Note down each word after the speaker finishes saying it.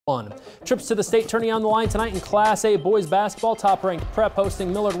Trips to the state tourney on the line tonight in Class A boys basketball. Top-ranked Prep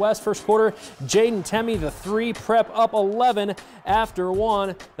hosting Millard West. First quarter, Jaden Temmie, the three. Prep up 11 after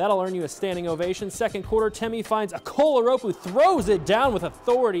one. That'll earn you a standing ovation. Second quarter, Temmie finds a Kolaropu, throws it down with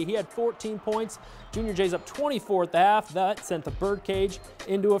authority. He had 14 points. Junior J's up 24 at the half. That sent the Birdcage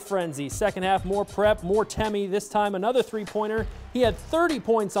into a frenzy. Second half, more Prep, more Temmie. This time another three-pointer. He had 30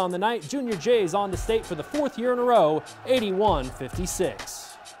 points on the night. Junior J's on to state for the fourth year in a row, 81-56.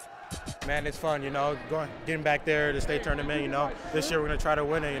 Man, it's fun, getting back there to the state tournament, This year we're going to try to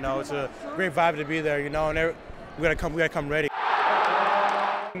win it, It's a great vibe to be there, and we got to come ready.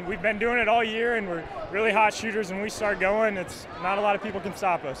 We've been doing it all year, and we're really hot shooters. When we start going, not a lot of people can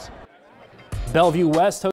stop us. Bellevue West